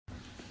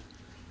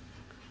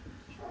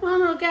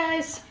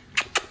guys.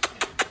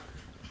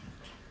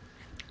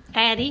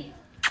 Addie.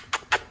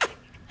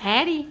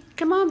 Addie,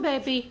 come on,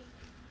 baby.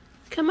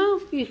 Come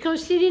on. You go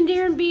sit in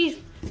there and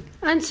be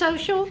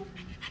unsocial?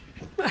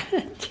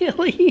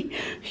 Tilly,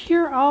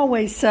 you're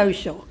always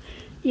social.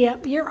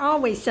 Yep, you're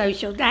always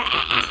social.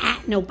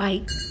 No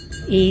bite.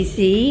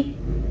 Easy.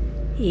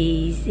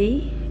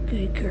 Easy.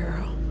 Good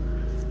girl.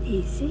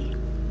 Easy.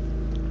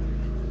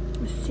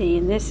 Let's see,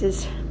 and this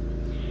is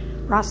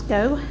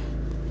Roscoe.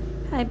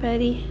 Hi,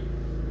 buddy.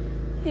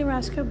 Hey,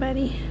 Roscoe,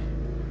 buddy.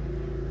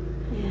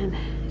 And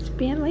it's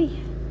Bentley.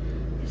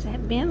 Is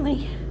that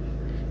Bentley?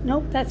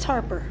 Nope, that's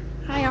Harper.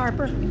 Hi,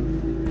 Harper.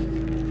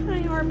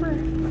 Hi, Harper.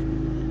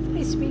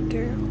 Hey, sweet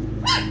girl.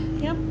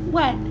 Yep.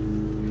 What?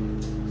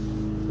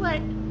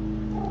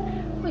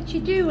 What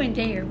you doing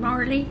there,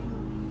 Marley?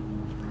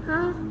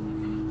 Huh?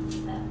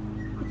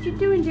 What you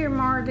doing there,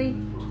 Marley?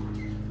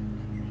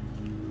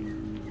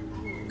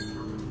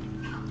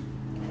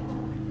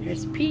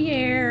 There's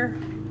Pierre.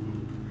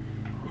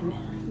 And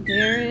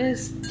there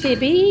is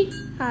Tibby.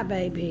 Hi,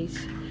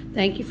 babies.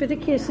 Thank you for the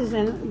kisses,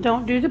 and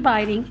don't do the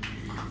biting.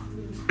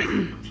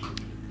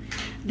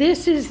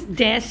 This is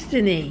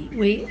Destiny.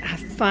 I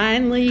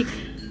finally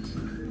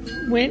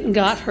went and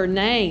got her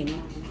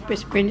name.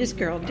 It's Brenda's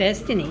girl,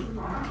 Destiny.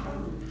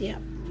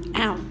 Yep.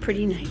 Ow,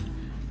 pretty name.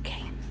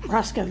 Okay.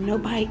 Roscoe, no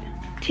bite.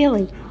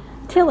 Tilly,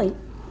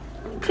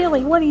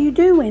 what are you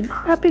doing?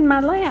 Up in my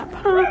lap,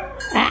 huh?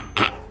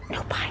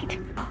 No bite.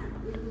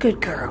 Good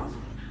girl.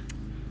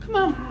 Come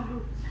on.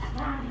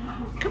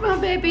 Come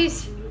on,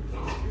 babies.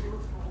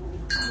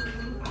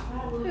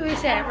 Who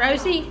is that,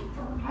 Rosie?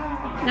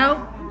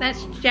 Nope,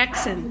 that's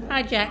Jackson.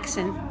 Hi,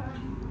 Jackson.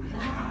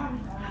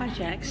 Hi,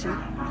 Jackson.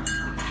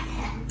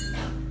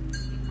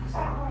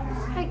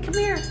 Hey, come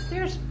here.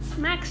 There's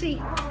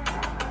Maxie.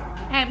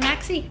 Hey,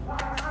 Maxie.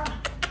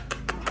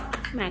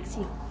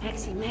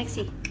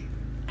 Maxie.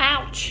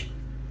 Ouch.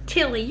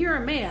 Tilly, you're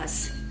a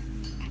mess.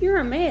 You're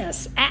a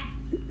mess.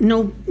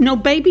 No,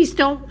 babies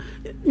don't.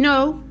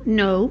 No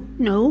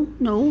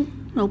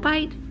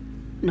bite.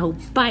 No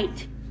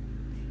bite.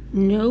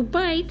 No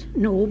bite.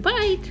 No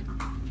bite.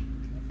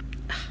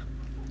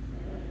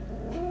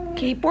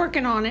 Keep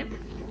working on it.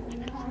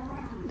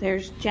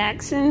 There's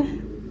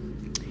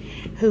Jackson.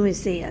 Who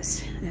is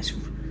this?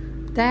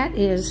 That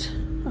is,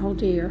 oh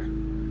dear.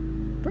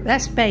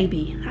 That's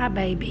Baby. Hi,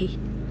 Baby.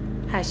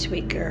 Hi,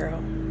 sweet girl.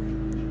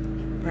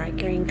 Bright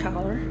green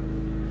collar.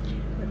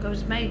 There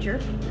goes Major.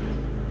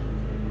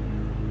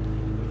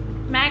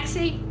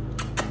 Maxie.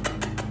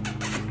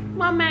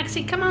 Come on,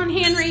 Maxie. Come on,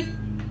 Henry.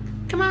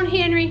 Come on,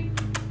 Henry.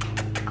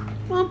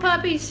 Come on,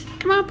 puppies.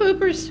 Come on,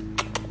 poopers.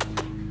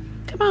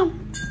 Come on.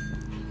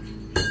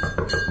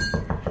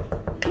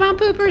 Come on,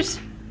 poopers.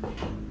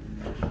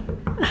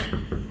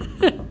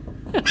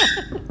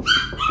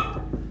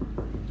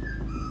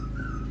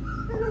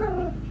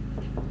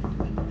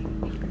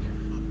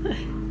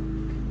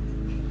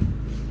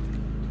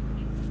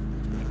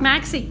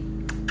 Maxie.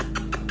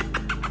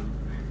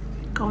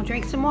 Go and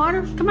drink some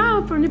water. Come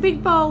on, from the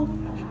big bowl.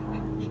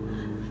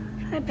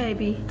 Hi,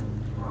 baby.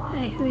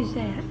 Hey, who's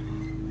that?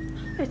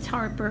 It's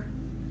Harper.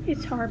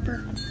 It's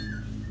Harper.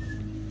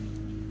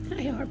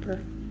 Hi, Harper.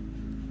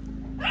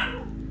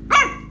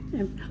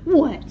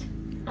 What?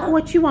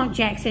 What you want,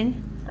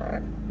 Jackson?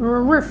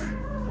 Roof.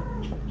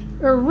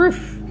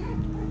 Roof.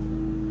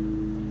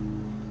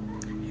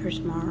 There's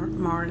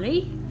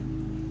Marley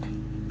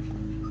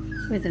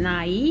with an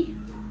IE.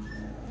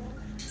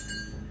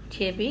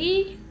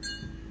 Tibby.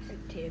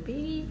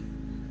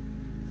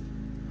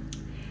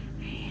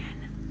 And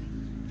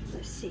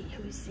let's see,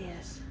 who's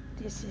this?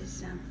 This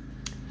is,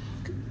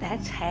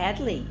 that's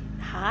Hadley.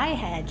 Hi,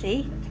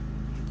 Hadley.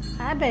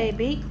 Hi,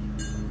 baby.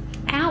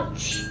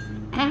 Ouch.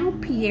 Ow,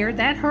 Pierre,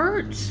 that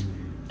hurts.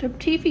 The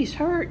teethies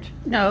hurt.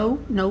 No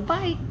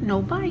bite.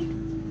 No bite.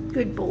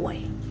 Good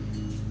boy.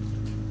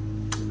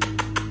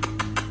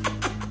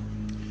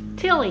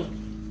 Tilly,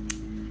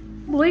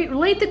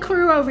 lead the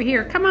crew over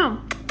here. Come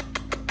on.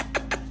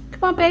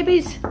 Come on,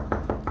 babies.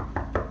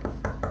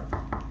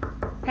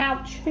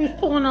 Ouch. Who's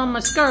pulling on my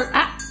skirt?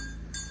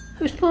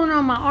 Who's pulling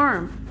on my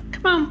arm?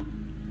 Come on.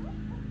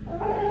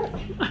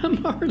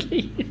 I'm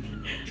Marley.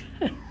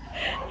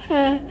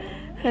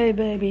 Hey,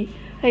 baby.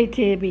 Hey,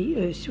 Tibby.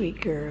 Oh,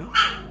 sweet girl.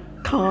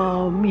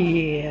 Come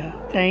here.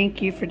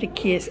 Thank you for the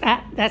kiss.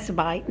 That's a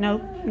bite. No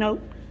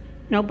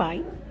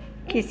bite.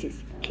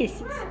 Kisses.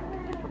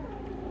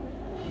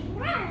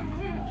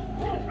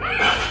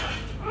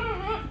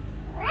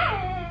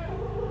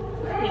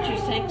 Did you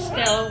think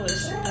Stella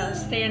was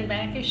stand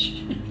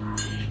backish?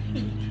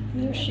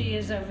 There she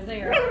is over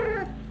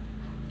there.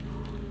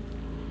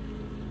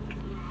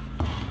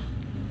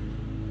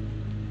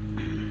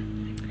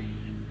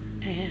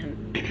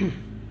 And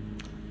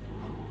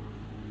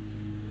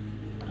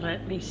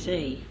let me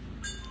see.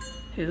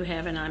 Who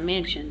haven't I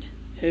mentioned?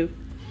 Who?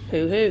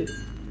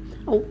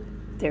 Oh,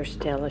 there's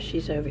Stella.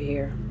 She's over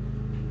here.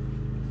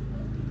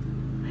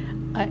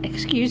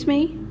 Excuse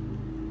me?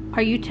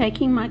 Are you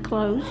taking my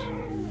clothes?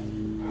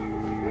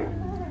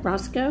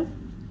 Roscoe?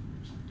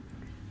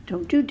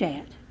 Don't do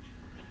that.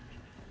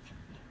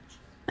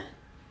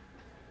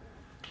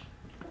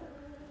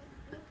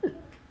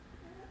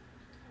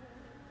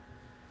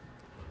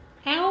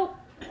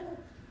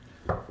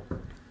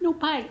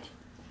 bite.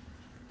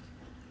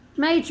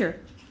 Major.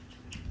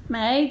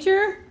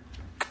 Major.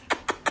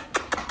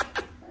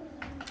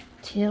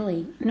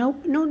 Tilly.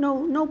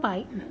 No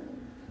biting.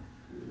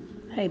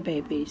 Hey,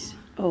 babies.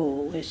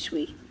 Oh, that's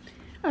sweet.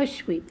 A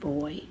sweet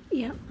boy.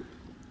 Yep.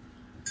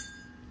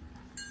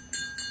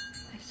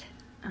 That's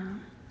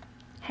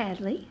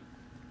Hadley.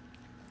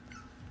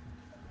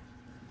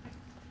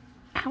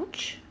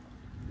 Ouch.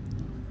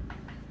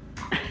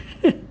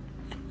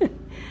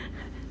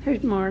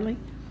 There's Marley.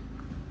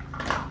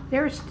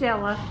 There's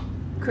Stella.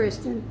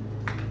 Kristen.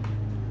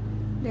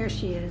 There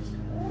she is.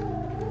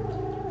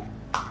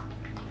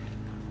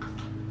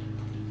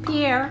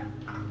 Pierre.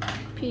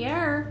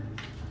 Pierre.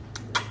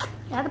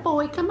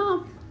 Attaboy, come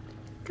on.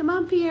 Come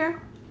on,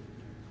 Pierre.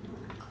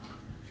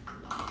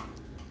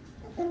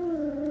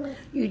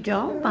 You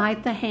don't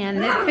bite the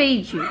hand that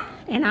feeds you.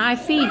 And I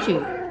feed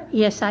you.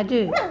 Yes, I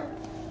do.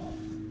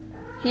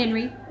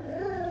 Henry,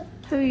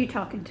 who are you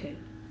talking to?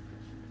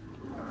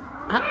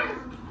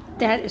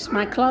 That is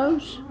my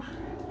clothes.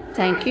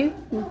 Thank you.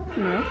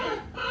 No.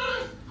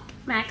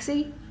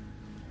 Maxie.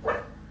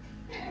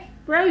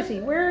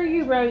 Rosie, where are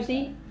you,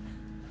 Rosie?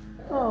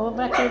 Oh,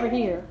 back over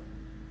here.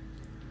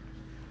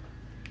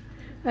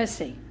 Let's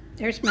see.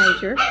 There's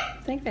Major.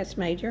 I think that's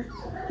Major.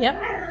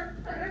 Yep.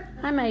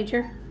 Hi,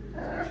 Major.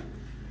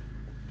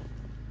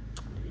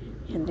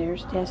 And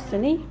there's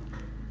Destiny.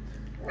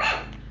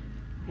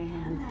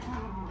 And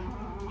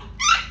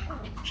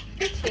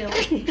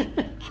Tilly.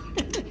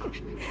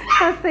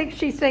 I think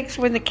she thinks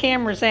when the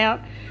camera's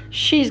out,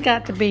 she's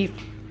got to be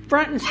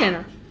front and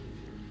center.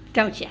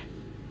 Don't you?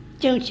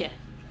 Don't you?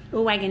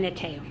 Wagging the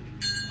tail.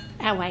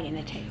 Wagging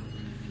the tail.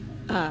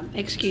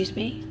 Excuse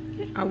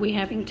me. Are we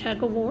having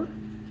tug of war?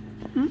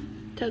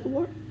 Tug of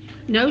war?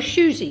 No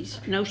shoesies.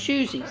 No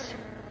shoesies.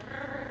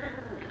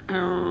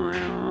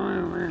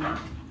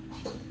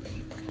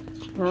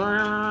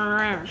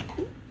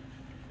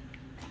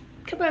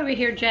 Come over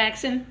here,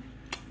 Jackson.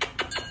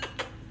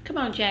 Come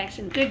on,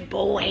 Jackson. Good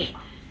boy.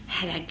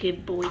 Had a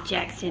good boy,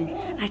 Jackson.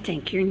 I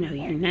think you know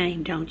your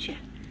name, don't you?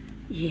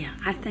 Yeah,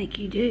 I think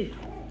you do.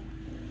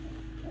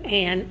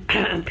 And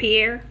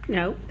Pierre.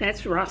 No,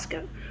 that's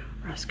Roscoe.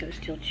 Roscoe's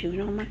still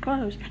chewing on my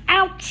clothes.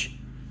 Ouch!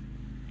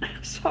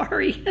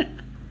 Sorry.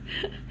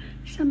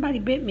 Somebody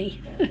bit me.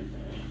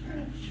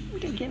 I'm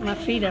gonna get my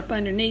feet up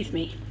underneath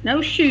me. No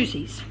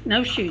shoesies.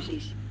 No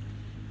shoesies.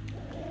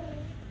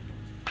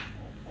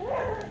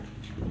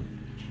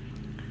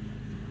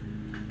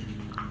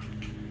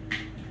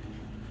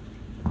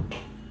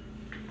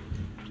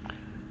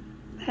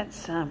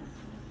 That's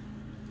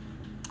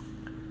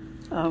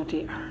oh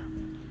dear.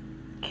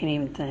 Can't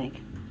even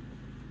think.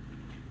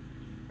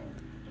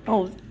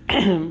 Oh,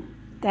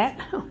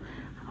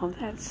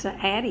 that's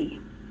Addie.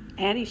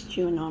 Addie's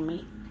chewing on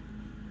me.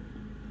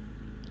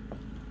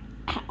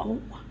 Ow,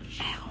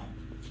 ow.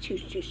 Too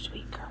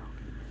sweet girl.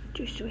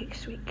 Too sweet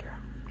girl.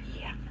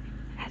 Yeah,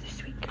 that's a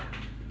sweet girl.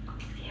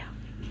 Yeah.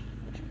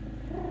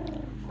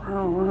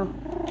 Ow,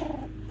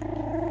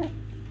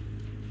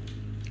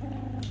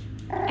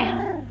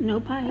 no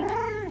bite.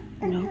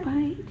 No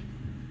bite.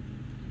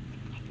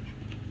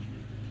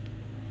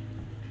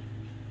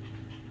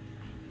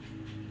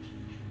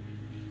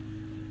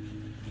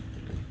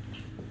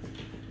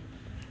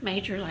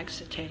 Major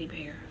likes a teddy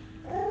bear.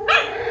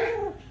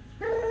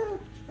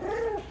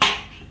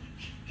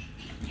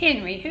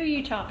 Henry, who are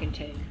you talking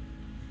to?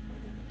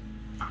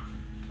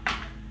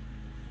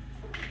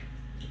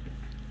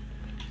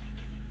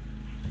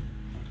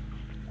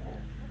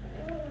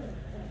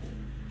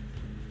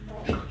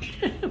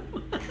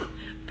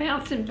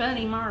 Bouncing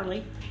Bunny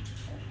Marley.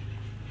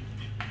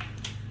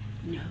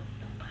 No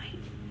bite.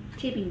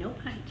 Tibby, no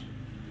bite.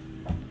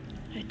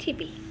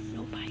 Tibby,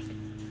 no bite.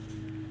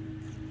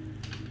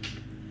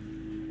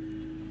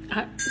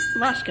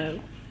 Roscoe.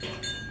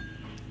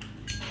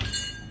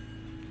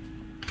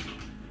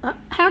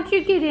 How'd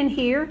you get in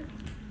here?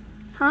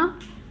 Huh?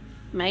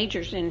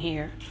 Major's in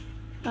here.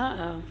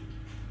 Uh-oh.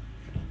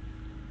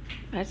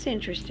 That's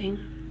interesting.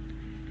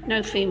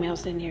 No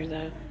females in here,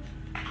 though.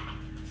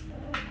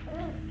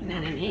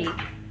 Not in heat.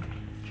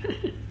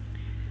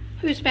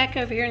 Who's back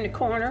over here in the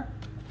corner?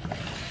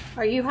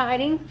 Are you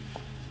hiding?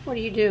 What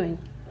are you doing?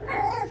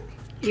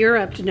 You're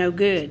up to no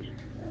good.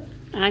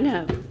 I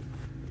know.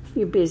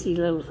 You busy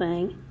little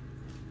thing.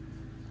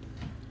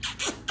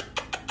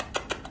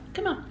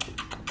 Come on.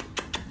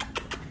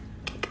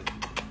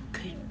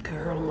 Good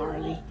girl,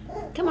 Marley.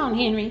 Come on,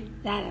 Henry.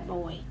 That a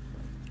boy.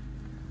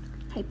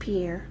 Hey,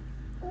 Pierre.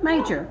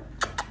 Major.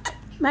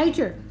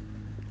 Major.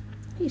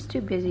 He's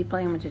too busy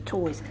playing with the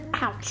toys.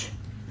 Ouch.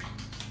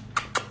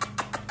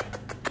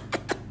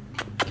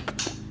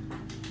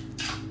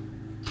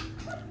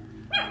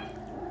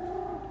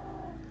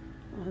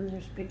 Oh,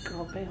 there's Big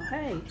Girl Belle.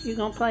 Hey, you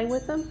gonna play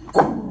with them?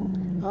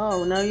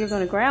 Oh, no, you're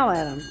gonna growl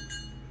at them.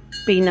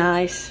 Be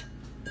nice.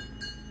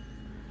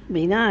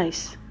 Be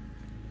nice.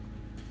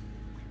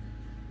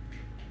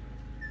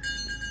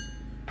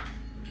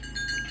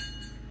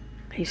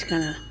 He's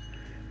gonna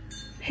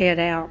head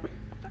out.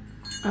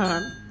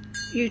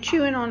 You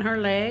chewing on her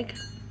leg?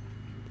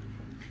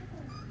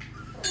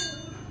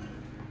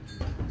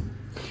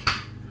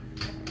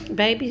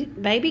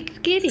 Baby,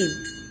 get him.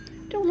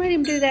 Don't let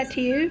him do that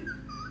to you.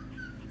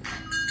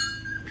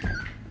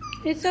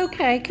 It's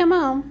okay. Come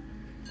on.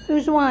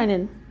 Who's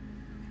whining?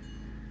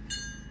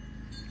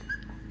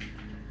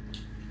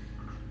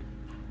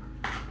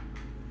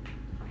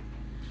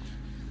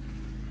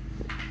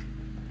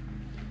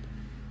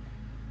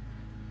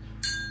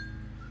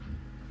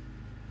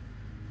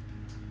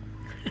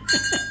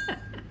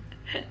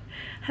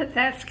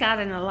 That's got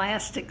an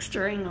elastic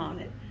string on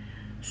it,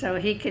 so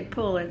he could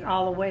pull it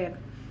all the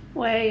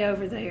way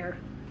over there.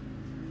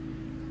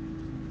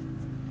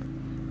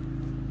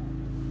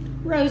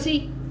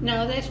 Rosie,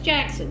 no, that's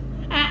Jackson.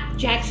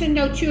 Jackson,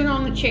 no chewing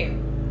on the chair.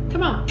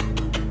 Come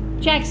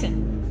on,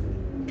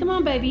 Jackson. Come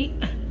on, baby.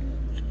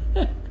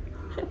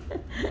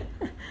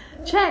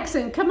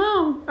 Jackson, come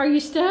on. Are you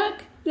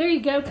stuck? There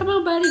you go. Come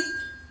on, buddy.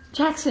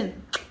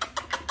 Jackson.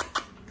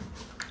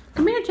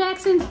 Come here,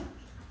 Jackson.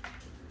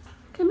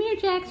 Come here,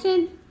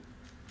 Jackson.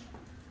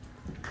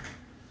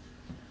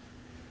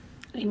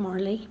 Hey,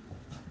 Marley.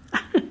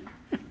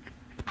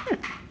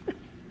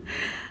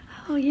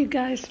 Oh, you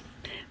guys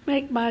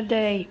make my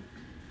day.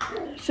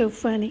 So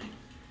funny.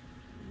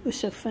 It was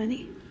so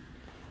funny.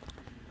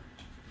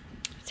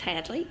 It's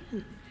Hadley.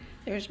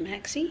 There's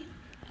Maxie.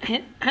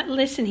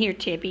 Listen here,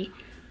 Tibby.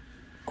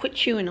 Quit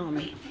chewing on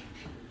me.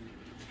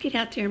 Get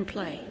out there and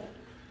play.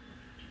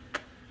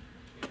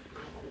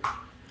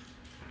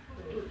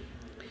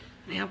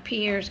 Now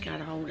Pierre's got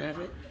a hold of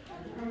it.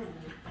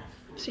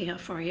 See how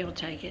far he'll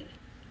take it.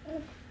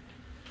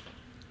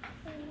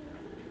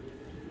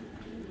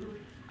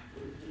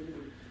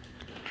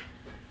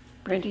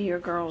 Brenda, your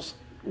girl's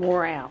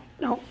wore out.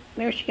 Oh,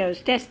 there she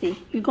goes.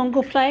 Destiny, you gonna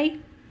go play?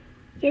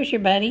 There's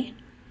your buddy.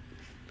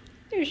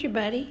 There's your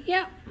buddy.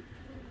 Yep.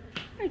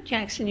 There's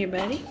Jackson, your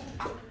buddy.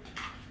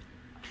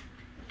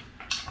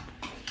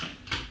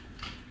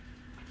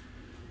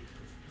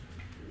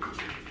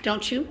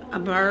 Don't you?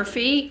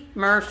 Murphy.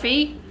 Murph.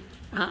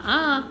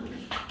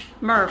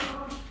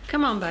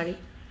 Come on, buddy.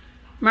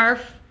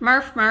 Murph.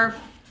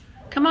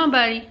 Come on,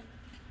 buddy.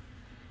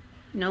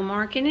 No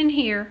marking in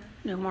here.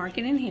 No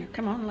marking in here.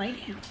 Come on, lay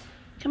down.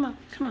 Come on.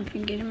 You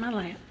can get in my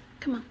lap.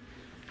 Come on.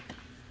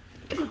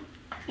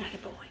 Not a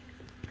boy.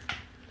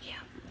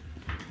 Yeah.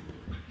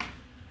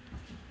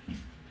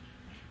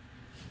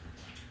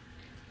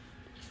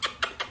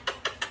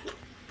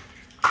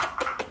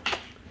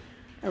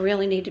 I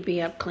really need to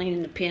be up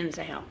cleaning the pins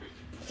out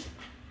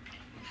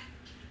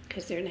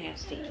because they're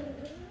nasty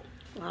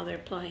while they're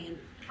playing.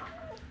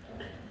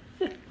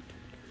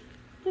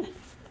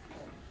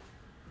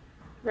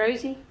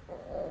 Rosie,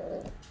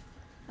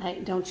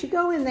 hey, don't you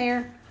go in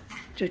there.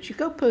 Don't you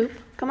go poop.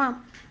 Come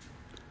on.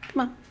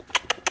 Come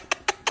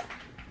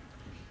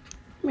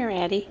here,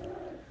 Addie.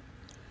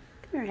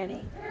 Come here,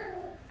 Addie.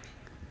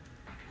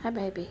 Hi,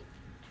 baby.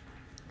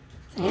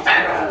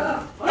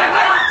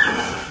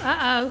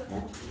 Uh-oh.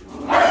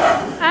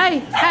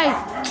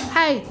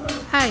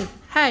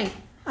 Hey.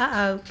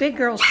 Uh-oh. Big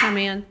girls come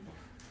in.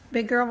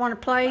 Big girl want to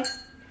play?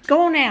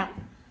 Go on out.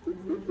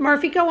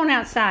 Murphy, go on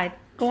outside.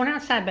 Go on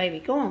outside, baby.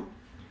 Go on.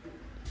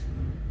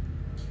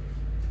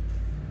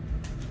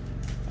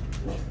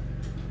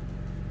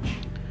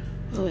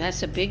 Oh,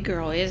 that's a big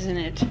girl, isn't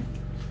it?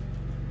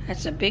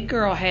 That's a big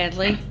girl,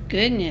 Hadley.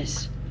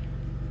 Goodness.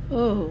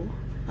 Oh,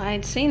 I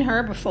had seen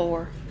her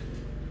before.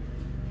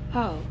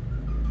 Oh.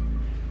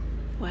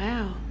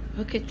 Wow,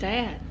 look at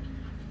that.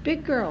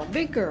 Big girl.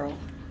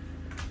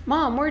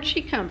 Mom, where'd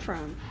she come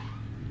from?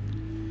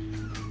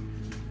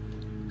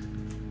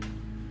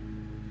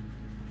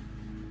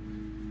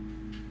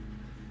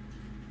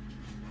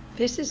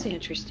 This is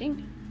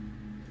interesting.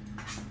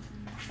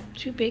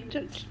 Two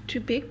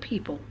big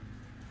people.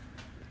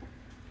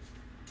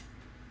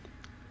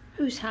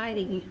 Who's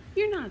hiding?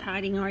 You're not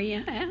hiding, are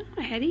you,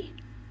 Addie?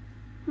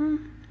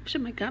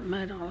 Somebody got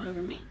mud all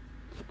over me.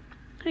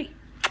 Hey.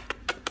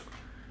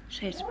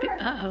 Say it's big.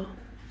 Uh-oh.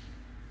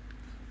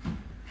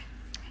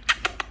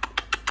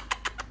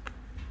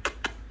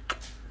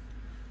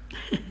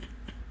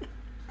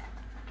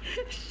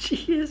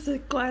 She is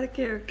quite a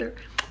character.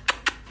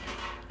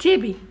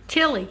 Tilly,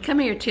 come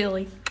here,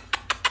 Tilly.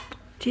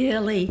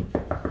 Tilly.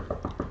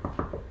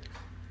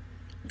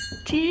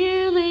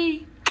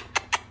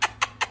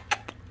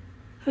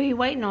 Who are you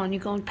waiting on? You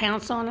gonna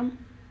pounce on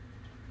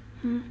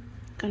him?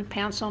 Gonna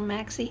pounce on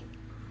Maxie?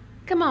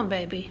 Come on,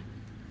 baby.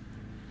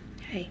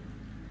 Hey,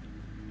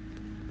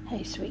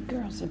 sweet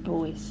girls and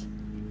boys.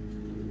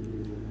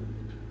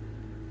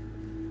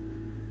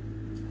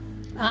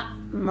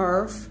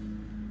 Murph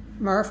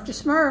to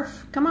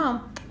Smurf. Come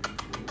on,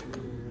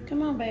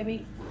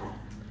 baby.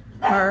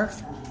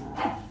 Murph.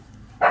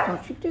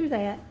 Don't you do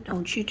that.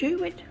 Don't you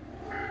do it.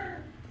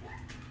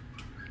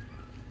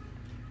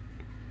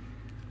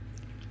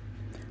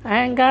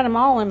 I ain't got them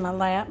all in my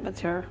lap, but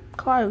they're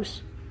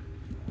close.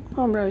 Come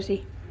on,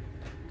 Rosie.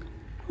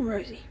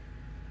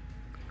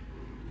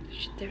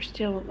 They're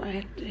still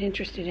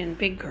interested in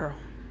big girl.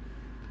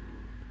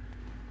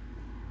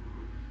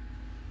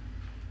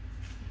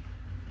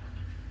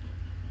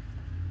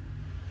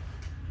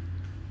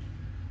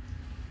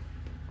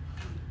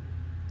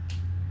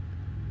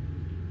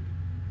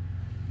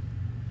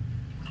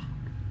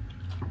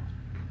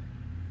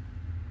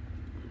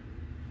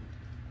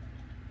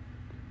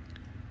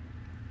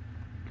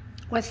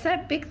 What's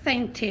that big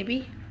thing,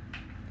 Tibby?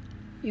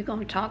 You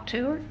gonna talk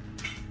to her?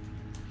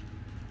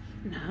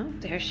 No,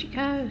 there she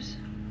goes.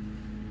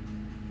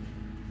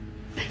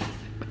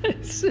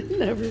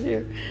 Sitting over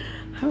there.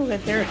 Oh,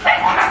 but they're...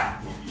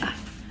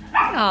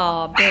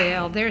 Oh,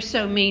 Belle, they're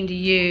so mean to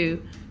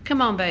you.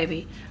 Come on,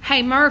 baby.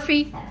 Hey,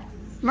 Murphy,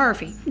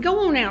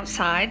 go on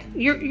outside.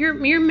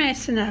 You're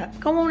messing up.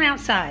 Go on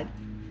outside.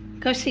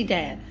 Go see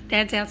Dad.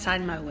 Dad's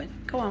outside mowing.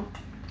 Go on.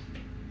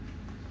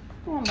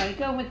 Go on, buddy.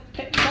 Go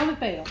with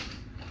Belle.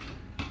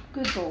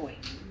 Good boy.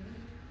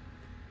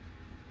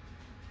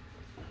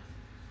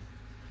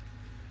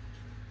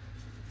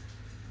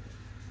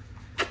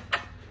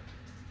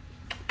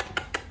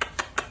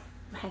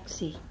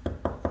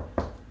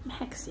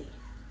 Maxie,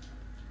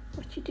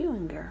 what you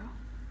doing, girl?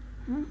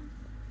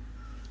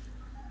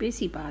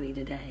 Busybody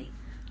today.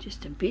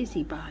 Just a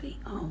busybody.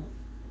 Oh,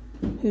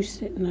 who's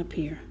sitting up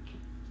here?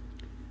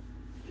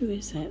 Who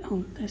is that?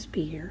 Oh, that's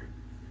Pierre.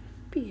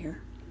 Pierre.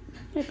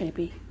 Hey,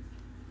 baby.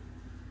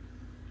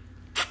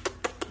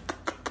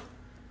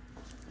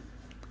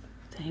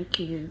 Thank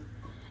you.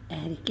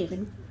 Addie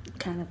giving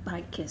kind of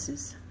bite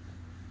kisses.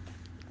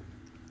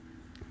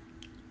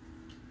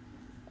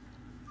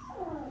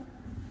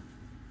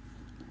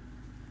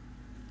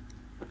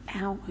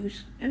 Ow,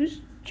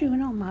 who's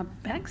chewing on my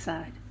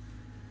backside?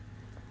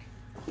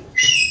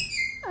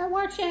 Oh,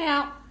 watch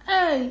out.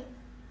 Hey.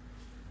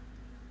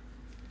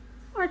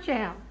 Watch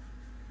out.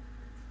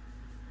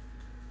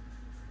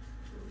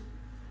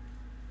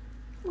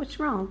 What's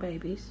wrong,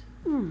 babies?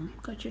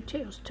 Got your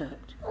tails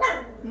tucked.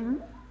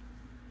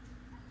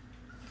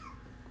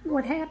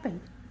 What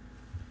happened?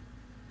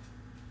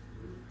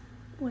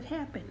 What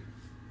happened?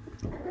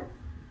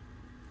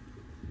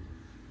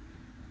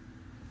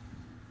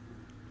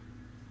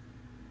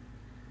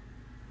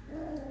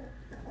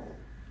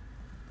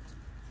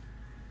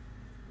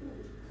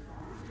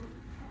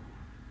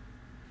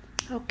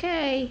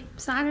 Okay,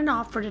 signing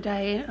off for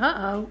today.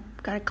 Uh-oh,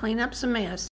 got to clean up some mess.